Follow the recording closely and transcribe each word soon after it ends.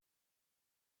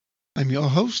I'm your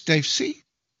host, Dave C.,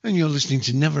 and you're listening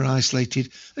to Never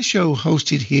Isolated, a show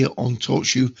hosted here on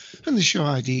TalkShoe, and the show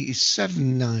ID is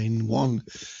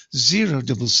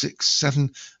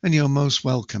 7910667, and you're most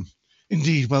welcome.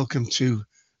 Indeed, welcome to,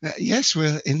 yes,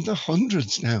 we're in the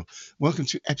hundreds now. Welcome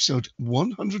to episode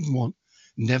 101,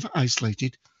 Never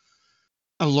Isolated,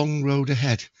 a long road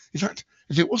ahead. In fact,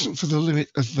 if it wasn't for the limit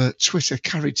of Twitter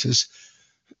characters,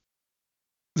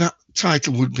 that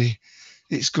title would be,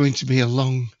 it's going to be a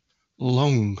long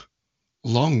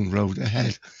road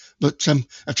ahead. But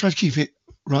I've tried to keep it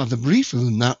rather briefer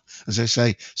than that, as I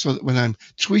say, so that when I'm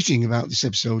tweeting about this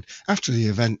episode after the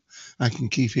event, I can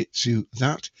keep it to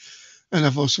that. And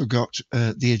I've also got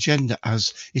the agenda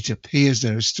as it appears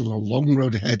there is still a long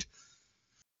road ahead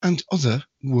and other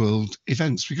world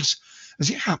events, because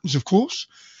as it happens, of course,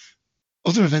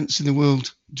 other events in the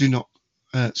world do not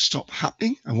stop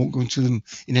happening. I won't go into them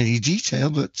in any detail,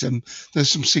 but there's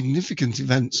some significant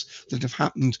events that have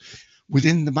happened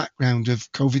within the background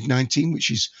of COVID-19, which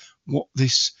is what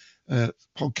this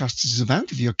podcast is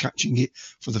about, if you're catching it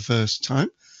for the first time.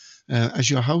 As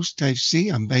your host, Dave C.,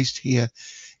 I'm based here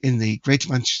in the Greater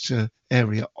Manchester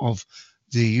area of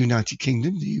the United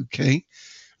Kingdom, the UK,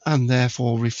 and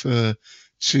therefore refer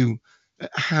to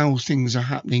how things are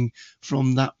happening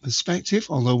from that perspective,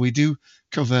 although we do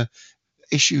cover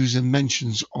issues and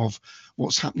mentions of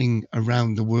what's happening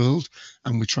around the world,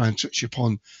 and we try and touch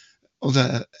upon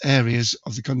other areas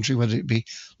of the country, whether it be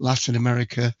Latin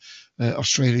America,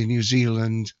 Australia, New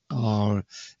Zealand, or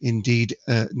indeed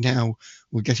now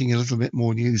we're getting a little bit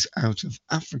more news out of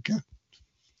Africa.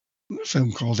 A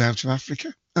film called Out of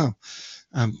Africa.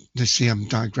 Let's see, I'm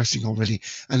digressing already,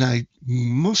 and I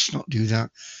must not do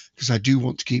that because I do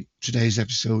want to keep today's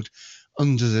episode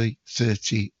under the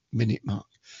 30-minute mark.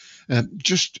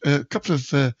 Just a couple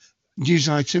of news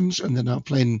items, and then I'll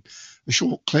play in a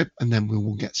short clip, and then we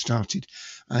will get started.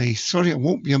 Sorry, I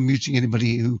won't be unmuting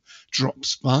anybody who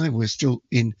drops by. We're still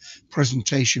in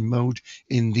presentation mode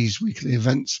in these weekly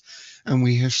events, and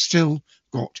we have still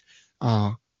got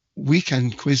our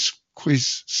weekend quiz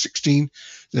 16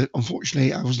 that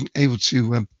unfortunately I wasn't able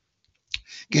to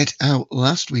get out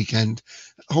last weekend.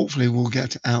 Hopefully we'll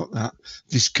get out that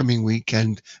this coming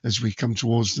weekend as we come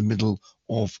towards the middle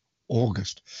of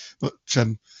August. But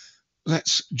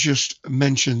let's just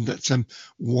mention that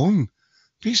one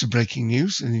piece of breaking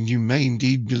news, and you may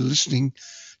indeed be listening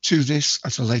to this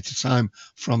at a later time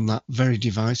from that very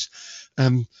device.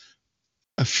 A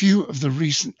few of the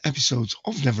recent episodes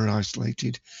of Never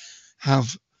Isolated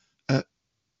have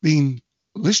been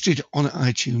listed on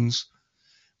iTunes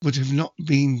but have not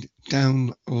been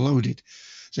downloaded.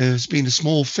 There's been a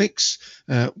small fix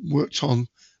worked on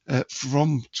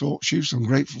from TalkShoe, so I'm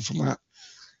grateful for that.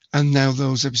 And now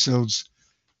those episodes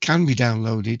can be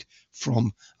downloaded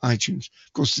from iTunes.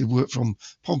 Of course, they work from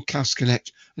Podcast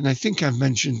Connect, and I think I've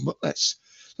mentioned, but let's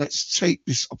take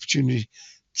this opportunity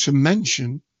to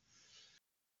mention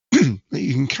that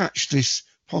you can catch this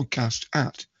podcast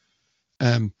at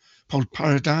Pod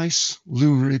Paradise,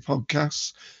 Luminary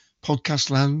Podcasts, Podcast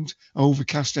Land,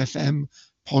 Overcast FM,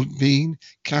 Podbean,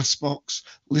 Castbox,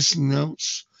 Listen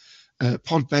Notes,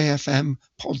 Podbay FM,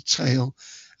 Podtail,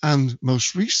 and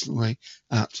most recently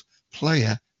at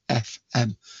Player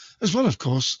FM, as well, of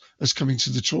course, as coming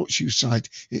to the TalkShoe site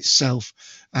itself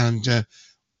and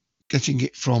getting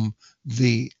it from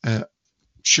the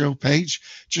show page.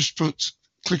 Just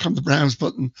click on the browse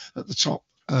button at the top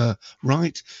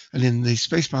right, and in the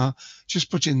spacebar,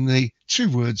 just put in the two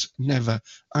words Never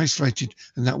Isolated,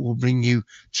 and that will bring you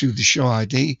to the show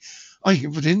ID. Or you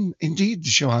can put in, indeed, the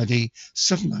show ID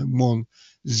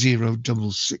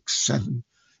 7910667,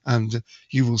 and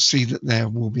you will see that there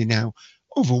will be now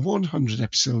over 100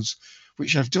 episodes,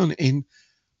 which I've done in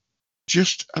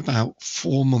just about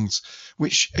 4 months,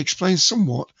 which explains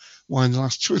somewhat why in the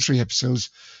last 2 or 3 episodes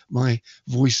my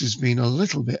voice has been a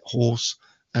little bit hoarse,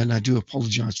 and I do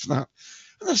apologise for that.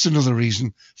 And that's another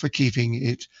reason for keeping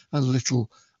it a little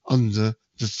under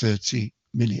the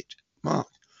 30-minute mark.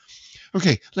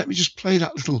 Okay, let me just play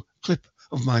that little clip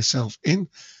of myself in,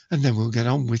 and then we'll get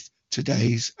on with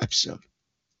today's episode.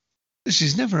 This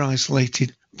is Never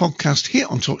Isolated podcast here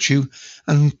on TalkShoe,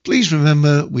 and please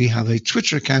remember we have a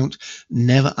Twitter account,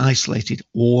 Never Isolated,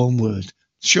 all one word.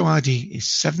 Show ID is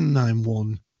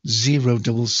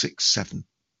 7910667.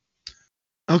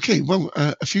 Okay, well,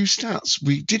 a few stats.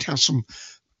 We did have some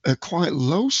quite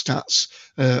low stats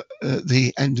at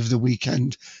the end of the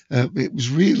weekend. It was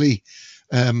really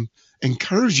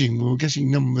encouraging. We were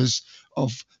getting numbers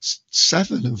of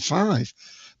 7 and 5.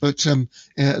 But the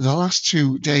last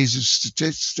 2 days of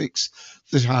statistics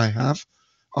that I have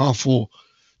are for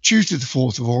Tuesday the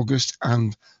 4th of August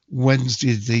and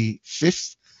Wednesday the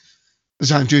 5th,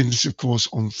 as I'm doing this, of course,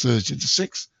 on Thursday the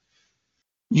 6th.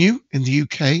 New in the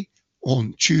UK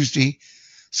on Tuesday,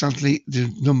 sadly,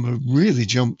 the number really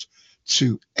jumped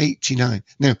to 89.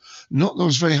 Now, not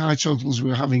those very high totals we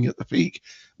were having at the peak,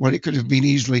 where it could have been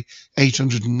easily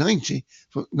 890,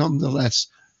 but nonetheless,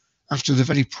 after the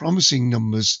very promising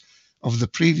numbers of the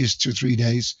previous 2 or 3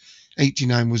 days,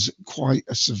 89 was quite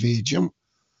a severe jump.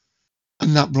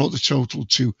 And that brought the total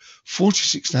to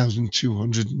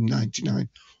 46,299.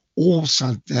 All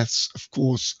sad deaths, of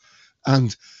course.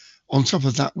 And on top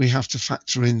of that, we have to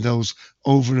factor in those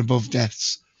over and above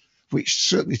deaths, which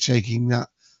certainly taking that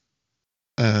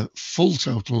full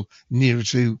total nearer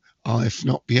to, if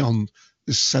not beyond,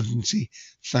 the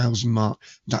 70,000 mark.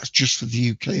 That's just for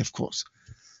the UK, of course.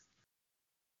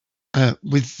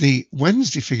 With the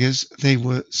Wednesday figures, they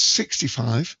were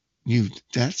 65 new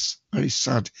deaths, very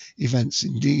sad events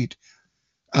indeed.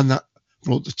 And that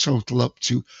brought the total up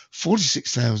to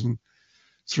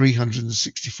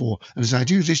 46,364. And as I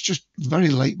do this just very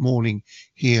late morning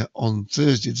here on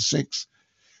Thursday the 6th,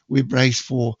 we brace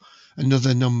for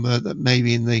another number that may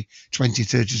be in the 20s,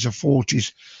 30s or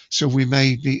 40s. So we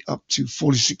may be up to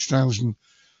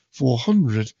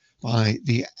 46,400 by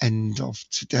the end of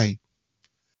today.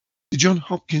 The Johns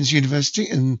Hopkins University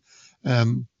and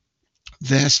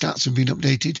their stats have been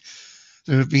updated.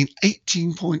 There have been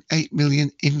 18.8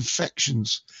 million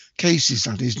infections, cases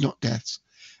that is, not deaths,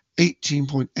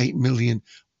 18.8 million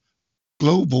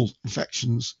global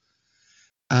infections,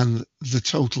 and the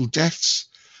total deaths,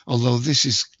 although this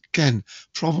is again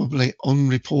probably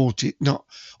unreported, not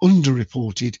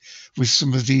underreported, with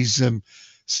some of these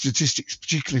statistics,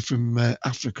 particularly from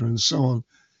Africa and so on,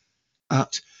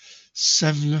 at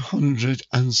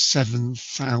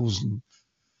 707,000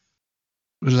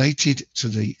 related to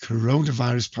the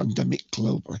coronavirus pandemic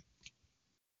globally.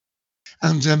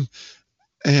 And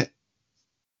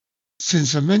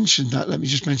since I mentioned that, let me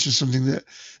just mention something that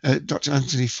Dr.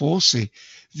 Anthony Fauci,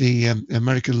 the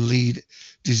American lead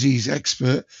disease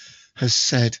expert, has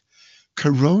said.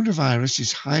 Coronavirus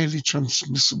is highly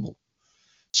transmissible,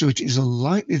 so it is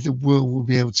unlikely the world will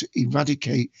be able to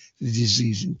eradicate the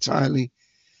disease entirely.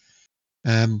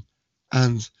 And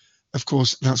of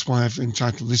course, that's why I've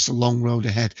entitled this The Long Road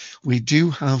Ahead. We do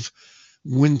have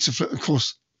winter flu. Of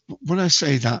course, when I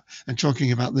say that, I'm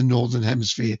talking about the Northern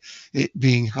Hemisphere, it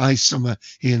being high summer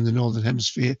here in the Northern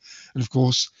Hemisphere. And of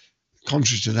course,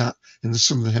 contrary to that, in the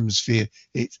Southern Hemisphere,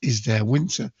 it is their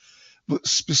winter. But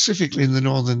specifically in the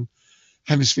Northern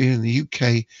Hemisphere, in the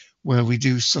UK, where we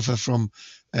do suffer from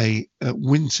a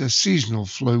winter seasonal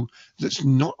flu that's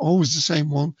not always the same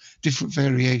one, different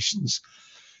variations,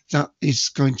 that is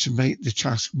going to make the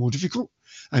task more difficult.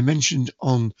 I mentioned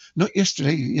on, not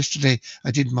yesterday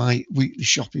I did my weekly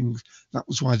shopping. That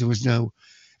was why there was no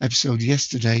episode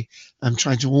yesterday. I'm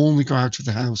trying to only go out of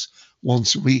the house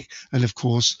once a week, and of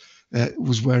course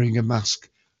was wearing a mask.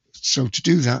 So to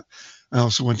do that, I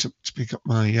also went up to pick up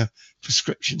my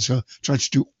prescription. So I tried to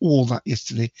do all that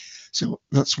yesterday. So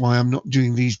that's why I'm not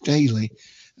doing these daily.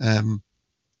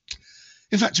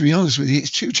 In fact, to be honest with you, it's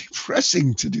too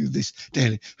depressing to do this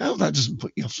daily. I hope that doesn't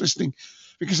put you off listening,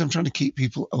 because I'm trying to keep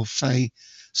people au fait,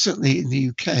 certainly in the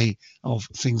UK, of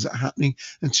things that are happening.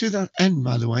 And to that end,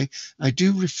 by the way, I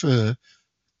do refer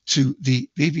to the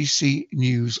BBC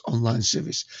News online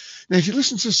service. Now, if you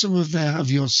listen to some of their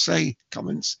Have Your Say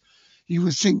comments, you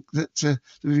would think that the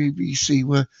BBC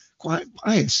were quite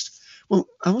biased. Well,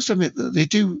 I must admit that they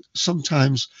do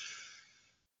sometimes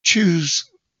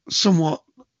choose somewhat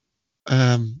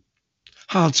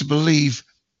hard to believe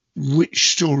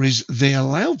which stories they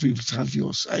allow people to have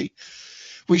your say,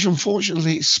 which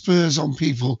unfortunately spurs on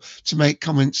people to make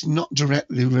comments not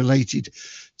directly related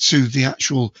to the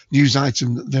actual news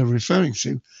item that they're referring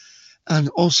to. And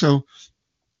also,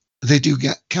 they do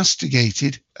get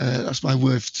castigated. That's my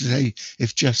word for today.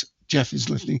 If Jeff is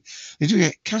listening, they do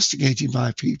get castigated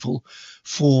by people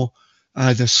for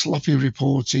either sloppy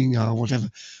reporting or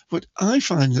whatever. But I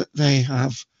find that they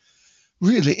have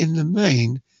really, in the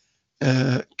main,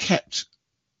 kept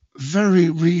very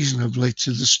reasonably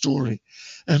to the story.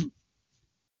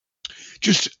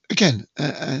 Just again,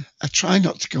 I try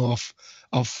not to go off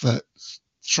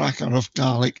track or off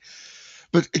Dalek,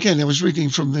 but again, I was reading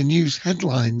from the news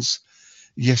headlines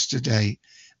yesterday,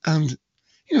 and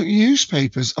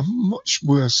newspapers are much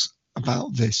worse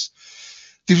about this.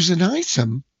 There was an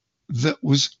item that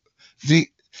was the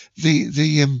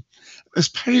as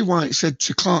Perry White said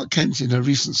to Clark Kent in a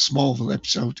recent Smallville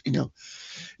episode,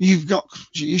 you've got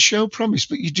your show promise,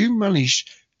 but you do manage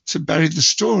to bury the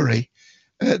story,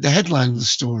 the headline of the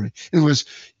story. It was,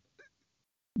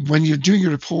 when you're doing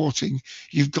your reporting,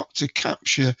 you've got to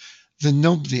capture the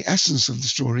nub, the essence of the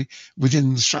story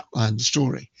within the strapline, the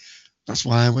story. That's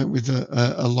why I went with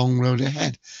a long road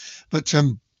ahead. But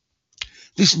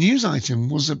this news item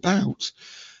was about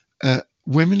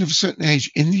women of a certain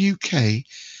age in the UK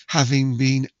having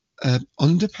been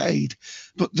underpaid.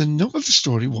 But the nub of the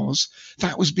story was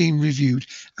that was being reviewed,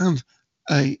 and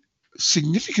a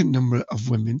significant number of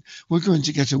women were going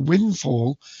to get a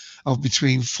windfall of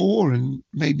between £4,000 and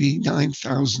maybe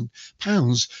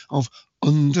 £9,000 of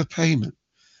underpayment.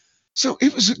 So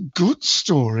it was a good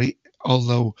story,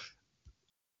 although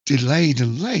delayed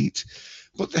and late.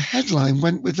 But the headline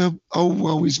went with "Oh,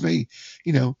 woe is me,"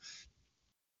 you know.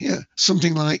 Yeah,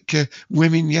 something like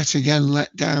 "Women yet again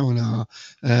let down," or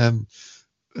um,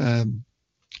 um,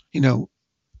 you know,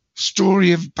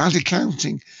 story of bad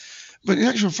accounting. But in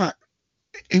actual fact,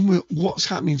 in what's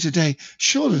happening today,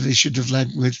 surely they should have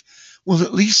led with, well,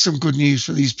 at least some good news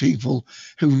for these people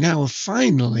who now are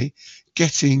finally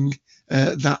getting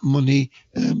that money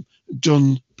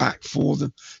done back for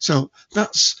them. So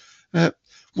that's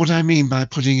what I mean by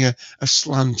putting a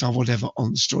slant or whatever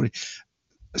on the story.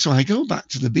 So I go back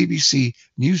to the BBC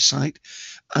news site.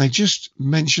 I just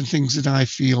mention things that I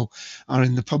feel are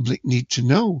in the public need to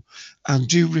know, and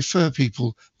do refer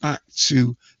people back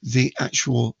to the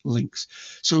actual links.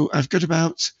 So I've got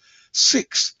about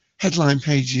 6 headline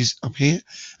pages up here.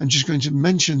 I'm just going to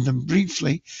mention them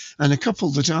briefly, and a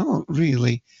couple that aren't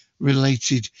really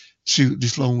related to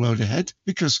this long road ahead,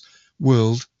 because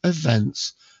world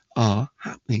events are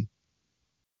happening.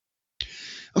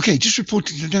 Okay, just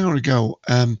reported an hour ago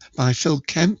by Phil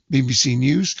Kemp, BBC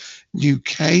News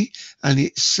UK, and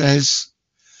it says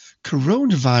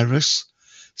coronavirus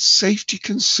safety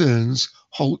concerns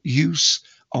halt use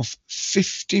of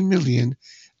 50 million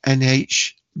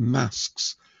NHS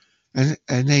masks. I'm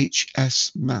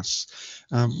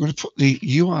going to put the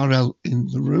URL in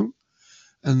the room,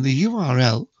 and the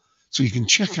URL, so you can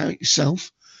check out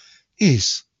yourself,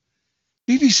 is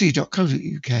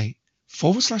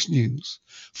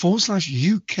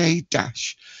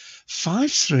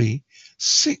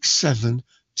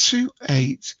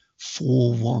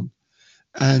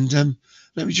And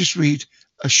let me just read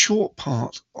a short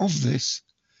part of this.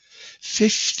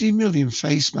 50 million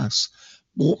face masks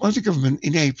bought by the government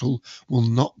in April will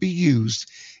not be used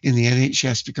in the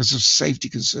NHS because of safety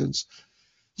concerns.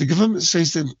 The government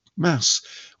says the masks,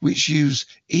 which use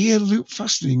ear loop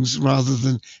fastenings rather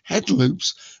than head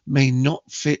loops, may not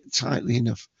fit tightly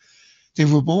enough. They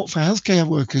were bought for healthcare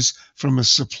workers from a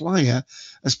supplier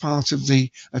as part of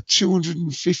the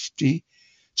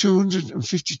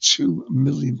 £252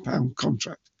 million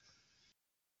contract.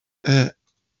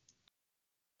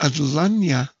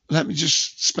 Alanya, let me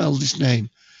just spell this name.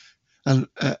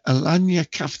 Alanya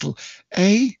Capital,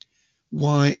 AYANDA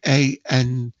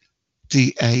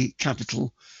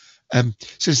Capital,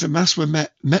 says the masks were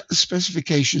met the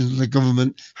specifications the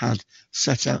government had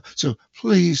set out. So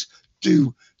please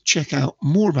do check out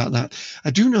more about that. I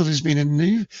do know there's been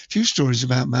a few stories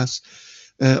about masks.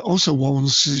 Also, one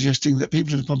suggesting that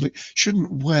people in the public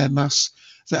shouldn't wear masks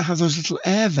that have those little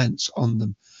air vents on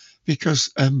them,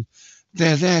 because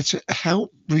they're there to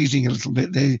help breathing a little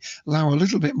bit. They allow a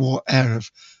little bit more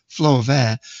flow of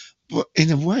air, but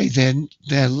in a way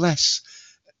they're less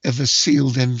of a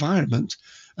sealed environment,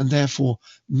 and therefore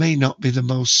may not be the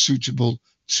most suitable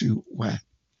to wear.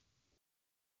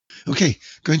 Okay,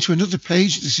 going to another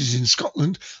page. This is in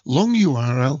Scotland. Long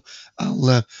URL.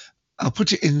 I'll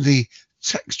put it in the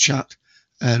text chat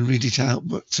and read it out,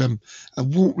 but I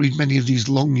won't read many of these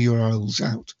long URLs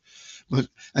out. But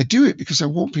I do it because I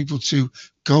want people to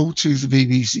go to the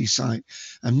BBC site.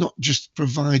 I'm not just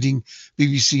providing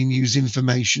BBC News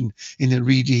information in a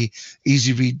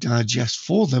easy read digest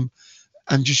for them.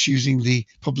 I'm just using the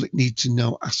public need to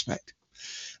know aspect.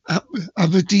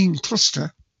 Aberdeen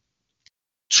cluster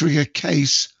trigger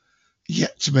case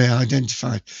yet to be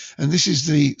identified. And this is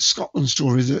the Scotland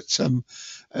story that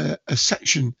a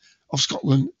section of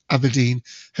Scotland, Aberdeen,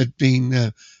 had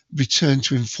been returned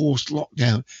to enforced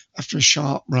lockdown after a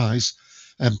sharp rise.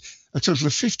 A total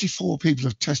of 54 people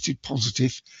have tested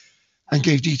positive, and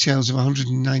gave details of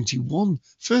 191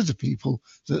 further people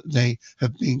that they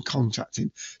have been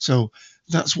contacting. So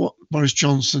that's what Boris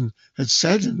Johnson had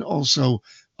said, and also,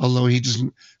 although he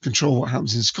doesn't control what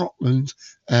happens in Scotland,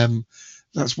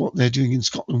 that's what they're doing in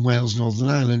Scotland, Wales, Northern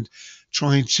Ireland,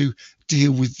 trying to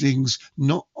deal with things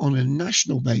not on a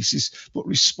national basis, but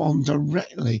respond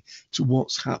directly to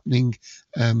what's happening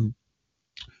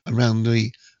around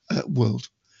the world.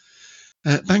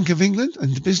 Bank of England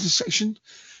and the business section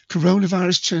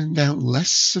Coronavirus turned out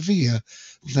less severe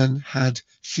than had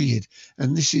feared.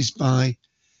 And this is by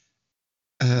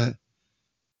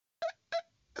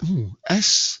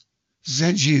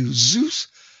SZU, Zeus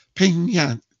Ping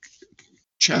Yan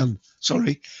Chan.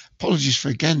 Sorry, apologies for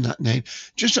again that name.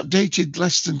 Just updated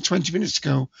less than 20 minutes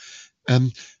ago.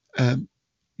 Um, um,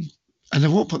 and I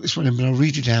won't put this one in, but I'll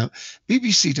read it out.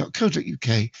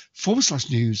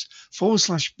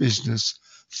 bbc.co.uk/news/business/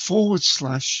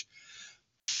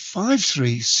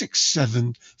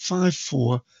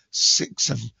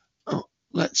 53675467. Oh,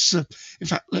 in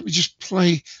fact, let me just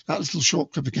play that little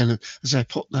short clip again as I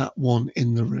put that one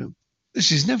in the room.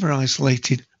 This is Never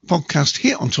Isolated podcast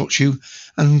here on TalkShoe,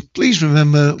 and please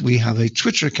remember we have a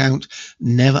Twitter account,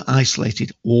 Never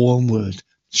Isolated, all one word.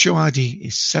 Show ID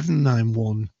is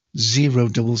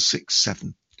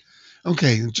 7910667.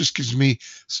 Okay, it just gives me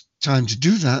time to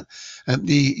do that.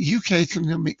 The UK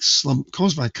economic slump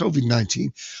caused by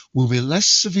COVID-19 will be less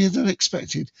severe than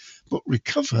expected, but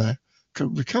recovery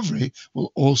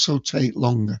will also take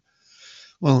longer.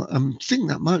 Well, I think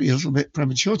that might be a little bit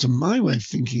premature to my way of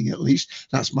thinking, at least.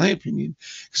 That's my opinion,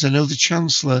 because I know the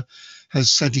Chancellor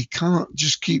has said he can't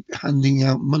just keep handing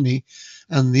out money,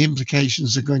 and the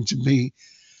implications are going to be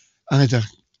either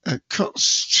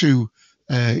cuts to,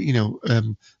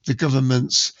 the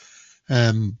government's,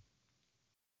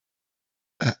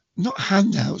 not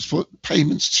handouts, but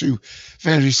payments to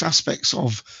various aspects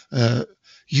of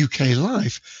UK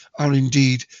life, or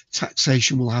indeed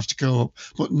taxation will have to go up,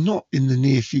 but not in the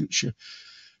near future.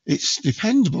 It's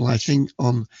dependable, I think,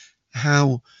 on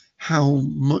how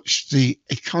much the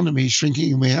economy is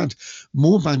shrinking. And we had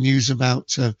more bad news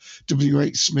about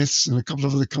WH Smith's and a couple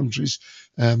of other countries,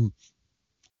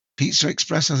 Pizza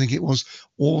Express, I think it was,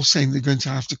 all saying they're going to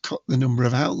have to cut the number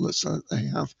of outlets that they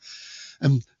have.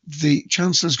 And the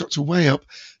Chancellor's got to weigh up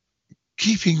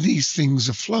keeping these things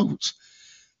afloat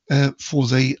for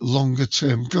the longer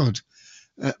term good.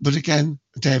 But again,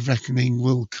 a day of reckoning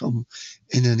will come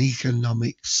in an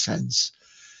economic sense.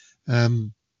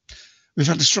 We've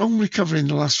had a strong recovery in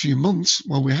the last few months.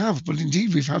 Well, we have, but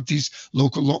indeed we've had these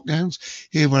local lockdowns.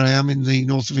 Here where I am in the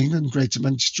north of England, Greater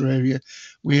Manchester area,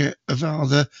 we're a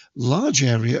rather large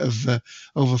area of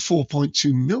over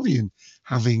 4.2 million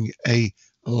having a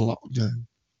lockdown.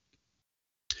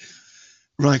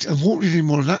 Right, I won't read any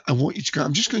more of that. I want you to go.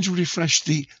 I'm just going to refresh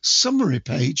the summary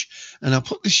page, and I'll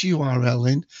put this URL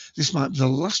in. This might be the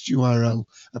last URL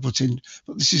I put in,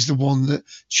 but this is the one that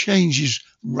changes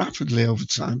rapidly over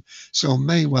time, so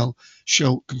may well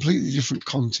show completely different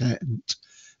content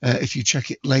if you check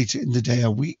it later in the day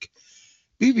or week.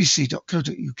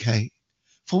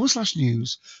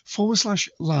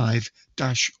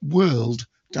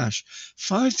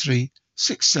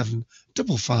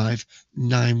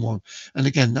 And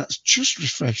again, that's just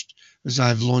refreshed as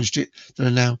I've launched it. There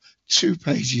are now 2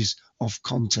 pages of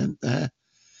content there.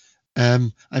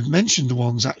 I've mentioned the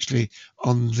ones actually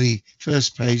on the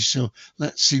first page, so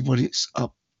let's see what it's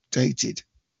updated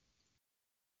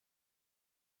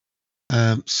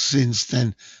since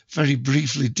then. Very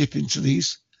briefly dip into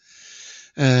these.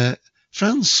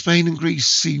 France, Spain and Greece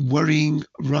see worrying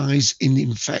rise in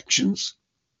infections.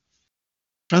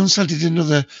 France added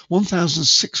another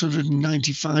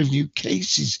 1,695 new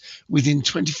cases within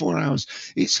 24 hours,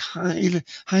 its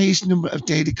highest number of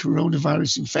daily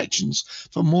coronavirus infections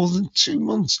for more than 2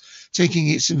 months, taking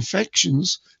its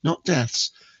infections, not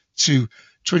deaths, to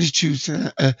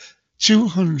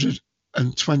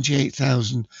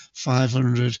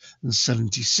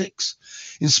 228,576.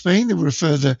 In Spain, there were a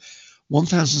further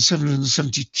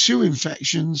 1,772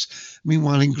 infections.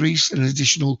 Meanwhile, in Greece, an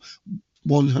additional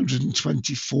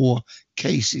 124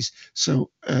 cases.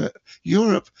 So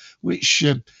Europe, which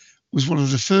was one of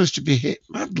the first to be hit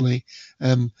madly,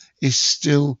 is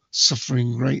still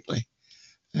suffering greatly.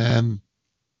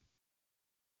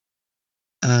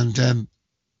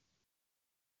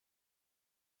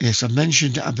 Yes, I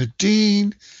mentioned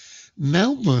Aberdeen.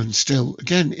 Melbourne still,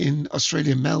 again in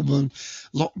Australia, Melbourne,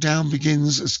 lockdown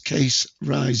begins as case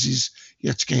rises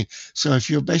yet again. So if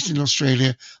you're based in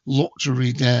Australia, look to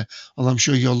read there, and I'm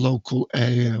sure your local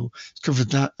area has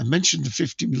covered that. I mentioned the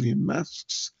 50 million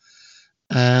masks.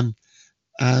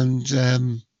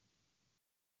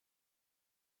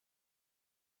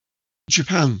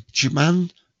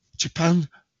 Japan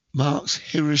marks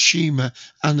Hiroshima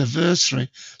anniversary. I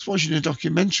was watching a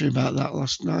documentary about that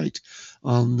last night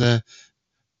on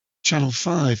Channel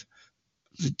 5.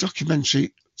 The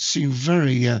documentary seemed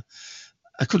very...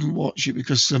 I couldn't watch it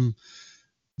because the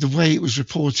way it was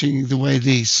reporting, the way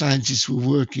the scientists were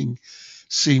working,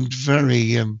 seemed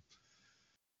very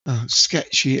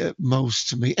sketchy at most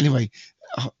to me. Anyway,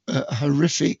 a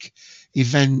horrific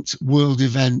event, world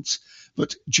event,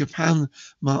 but Japan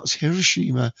marks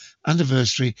Hiroshima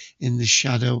anniversary in the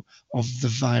shadow of the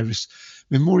virus.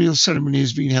 Memorial ceremony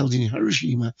has been held in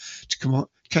Hiroshima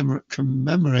to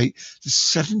commemorate the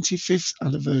 75th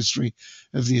anniversary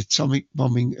of the atomic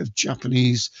bombing of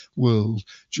Japanese world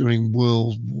during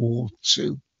World War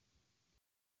II.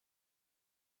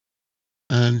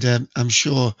 And I'm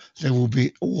sure there will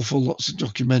be awful lots of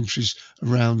documentaries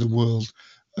around the world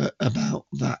about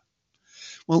that.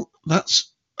 Well,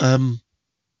 that's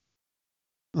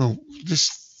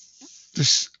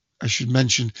this I should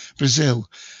mention Brazil.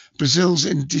 Brazil's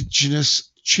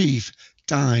indigenous chief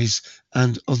dies,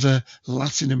 and other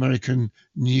Latin American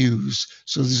news.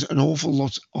 So there's an awful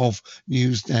lot of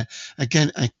news there.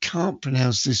 Again, I can't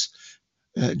pronounce this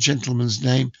gentleman's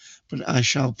name, but I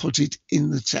shall put it in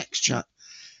the text chat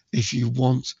if you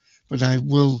want. But I've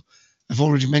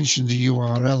already mentioned the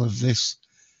URL of this,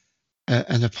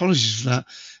 and apologies for that.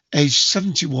 Age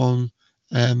 71,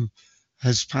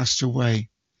 has passed away.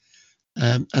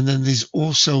 And then there's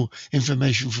also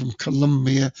information from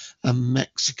Colombia and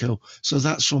Mexico. So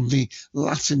that's from the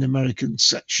Latin American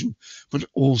section, but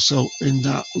also in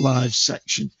that live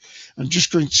section. I'm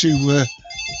just going to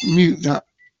mute that.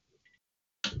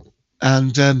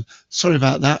 And sorry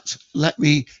about that. Let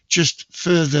me just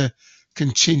further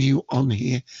continue on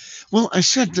here. Well, I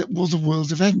said that were the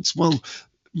world events. Well,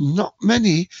 not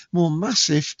many more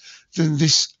massive than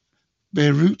this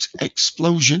Beirut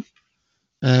explosion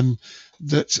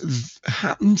that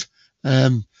happened.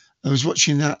 I was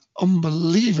watching that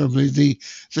unbelievably, the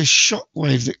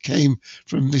shockwave that came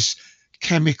from this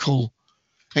chemical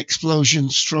explosion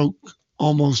stroke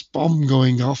almost bomb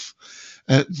going off.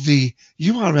 The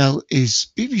URL is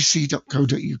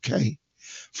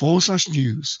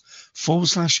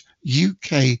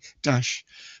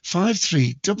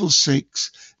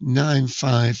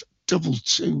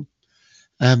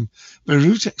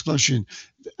Beirut explosion,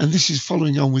 and this is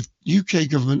following on with UK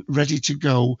government ready to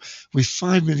go with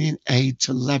 5 million aid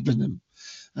to Lebanon.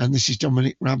 And this is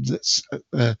Dominic Raab that's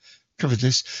covered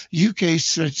this. UK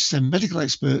is ready to send medical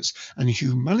experts and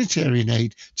humanitarian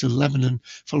aid to Lebanon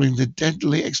following the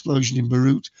deadly explosion in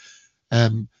Beirut,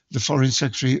 the Foreign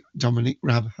Secretary Dominic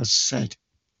Raab has said.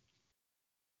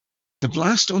 The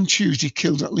blast on Tuesday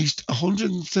killed at least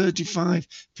 135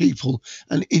 people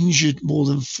and injured more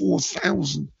than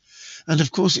 4,000. And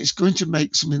of course, it's going to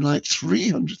make something like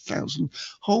 300,000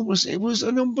 homeless. It was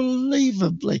an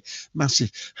unbelievably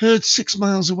massive. Heard 6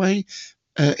 miles away,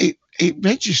 it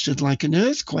registered like an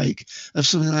earthquake of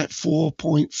something like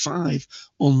 4.5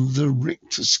 on the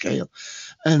Richter scale.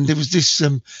 And there was this,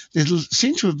 there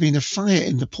seemed to have been a fire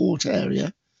in the port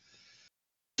area.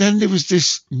 Then there was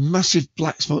this massive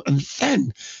black smoke, and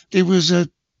then there was a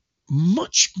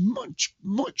much, much,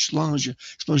 much larger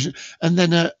explosion, and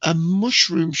then a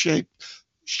mushroom-shaped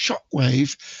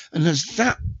shockwave. And as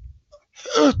that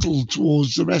hurtled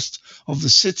towards the rest of the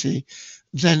city,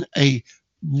 then a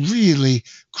really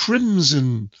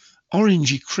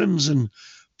orangey crimson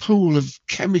pool of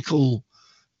chemical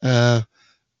cloud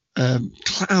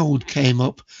came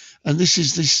up, and this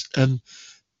is this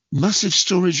massive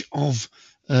storage of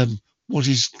what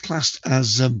is classed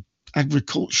as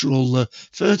agricultural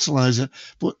fertilizer,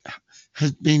 but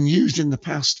has been used in the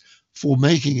past for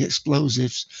making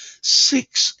explosives.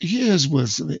 6 years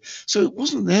worth of it. So it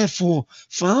wasn't there for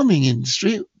farming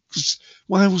industry.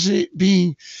 Why was it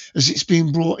being, as it's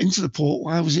being brought into the port,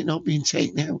 why was it not being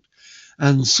taken out?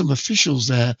 And some officials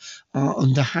there are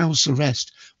under house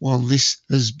arrest while this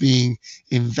is being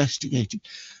investigated.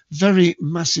 Very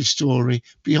massive story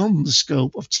beyond the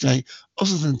scope of today,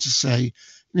 other than to say,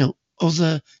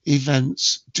 other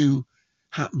events do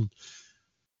happen.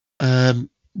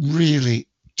 Really,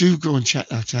 do go and check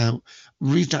that out.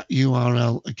 Read that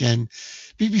URL again,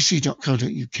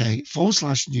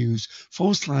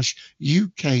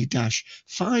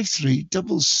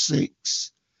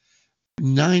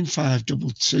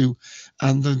 bbc.co.uk/UK-53669522,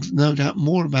 and there's no doubt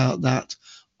more about that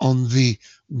on the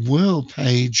world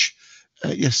page.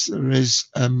 Yes, there is.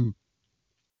 And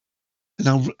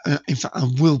in fact, I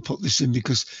will put this in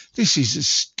because this is a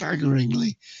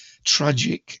staggeringly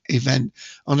tragic event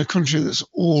on a country that's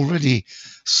already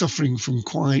suffering from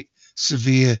quite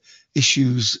severe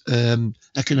issues,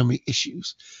 economic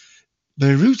issues.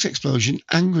 Beirut explosion,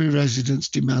 angry residents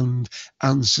demand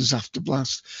answers after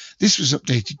blast. This was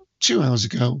updated 2 hours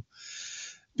ago.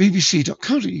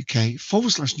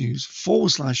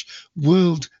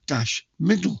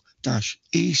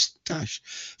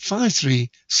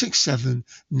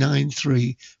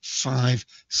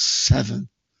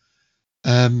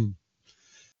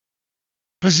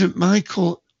 President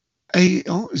Michael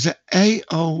Aoun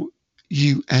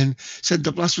said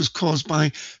the blast was caused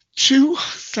by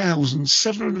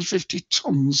 2,750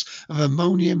 tons of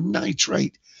ammonium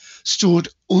nitrate stored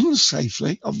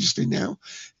unsafely, obviously now,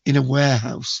 in a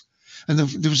warehouse. And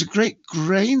there was a great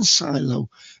grain silo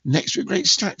next to it, great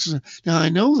stacks. Now, I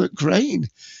know that grain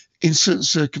in certain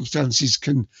circumstances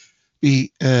can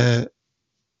become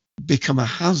a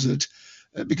hazard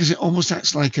because it almost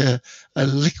acts like a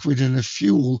liquid and a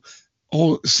fuel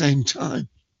all at the same time.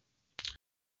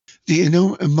 The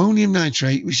ammonium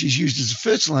nitrate, which is used as a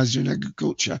fertilizer in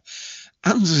agriculture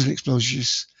and as an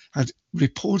explosive, had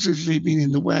reportedly been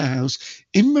in the warehouse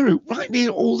in Meerut, right near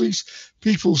all these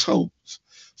people's homes,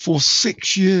 for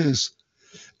 6 years.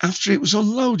 After it was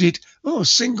unloaded, a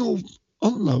single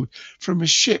unload from a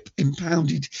ship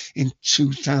impounded in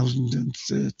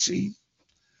 2013.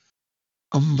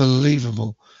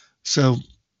 Unbelievable. So,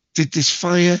 did this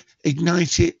fire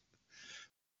ignite it?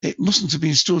 It mustn't have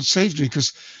been stored safely,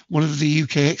 because one of the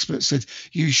UK experts said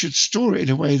you should store it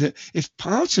in a way that if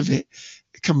part of it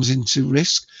comes into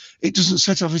risk, it doesn't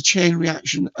set off a chain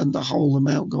reaction and the whole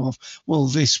amount go off. Well,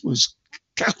 this was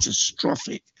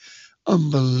catastrophic.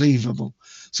 Unbelievable.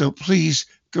 So please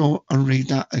go and read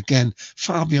that again,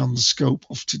 far beyond the scope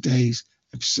of today's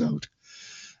episode.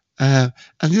 And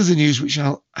the other news, which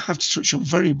I'll have to touch on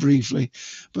very briefly,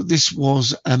 but this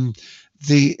was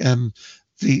the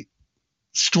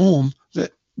storm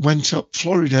that went up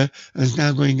Florida and is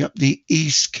now going up the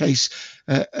east case.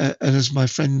 And as my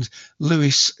friend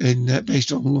Lewis,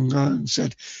 based on Long Island,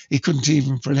 said, he couldn't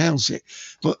even pronounce it.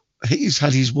 But he's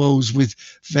had his woes with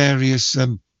various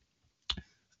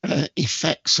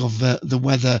effects of the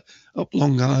weather up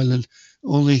Long Island,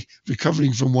 only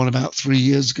recovering from one about 3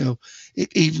 years ago.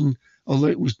 It even, although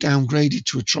it was downgraded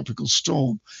to a tropical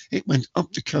storm, it went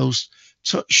up the coast,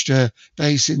 touched a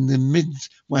base in the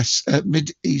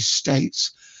mid-east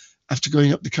states after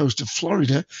going up the coast of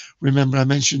Florida. Remember, I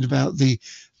mentioned about the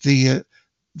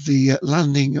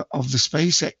landing of the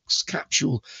SpaceX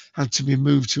capsule had to be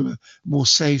moved to a more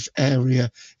safe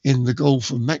area in the Gulf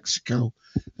of Mexico.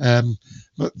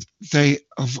 But they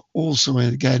have also,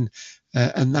 again,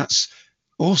 and that's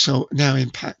also now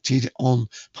impacted on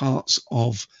parts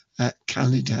of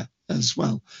Canada as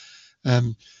well.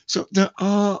 So there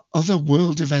are other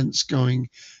world events going.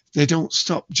 They don't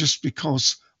stop just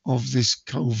because of this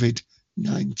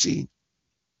COVID-19.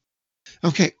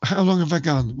 Okay, how long have I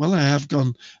gone? Well, I have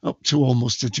gone up to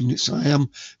almost 30 minutes, so I am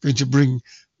going to bring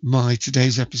my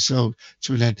today's episode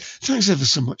to an end. Thanks ever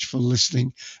so much for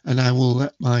listening, and I will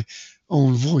let my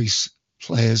own voice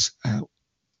play us out.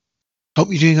 Hope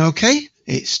you're doing okay.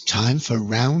 It's time for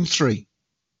round 3.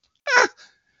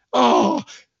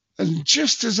 And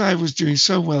just as I was doing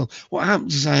so well, what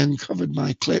happened is I uncovered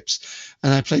my clips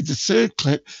and I played the third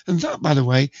clip. And that, by the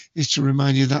way, is to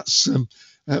remind you that's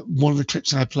one of the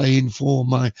clips I play in for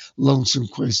my Lonesome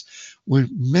Quiz. We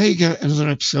may get another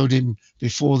episode in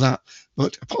before that,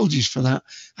 but apologies for that.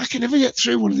 I can never get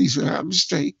through one of these without a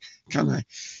mistake, can I?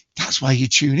 That's why you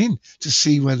tune in, to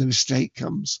see where the mistake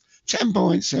comes. 10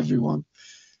 points, everyone.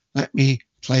 Let me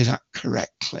play that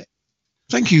correct clip.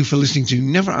 Thank you for listening to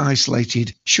Never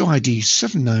Isolated, show ID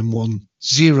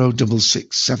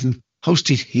 7910667,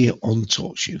 hosted here on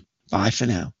TalkShoe. Bye for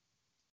now.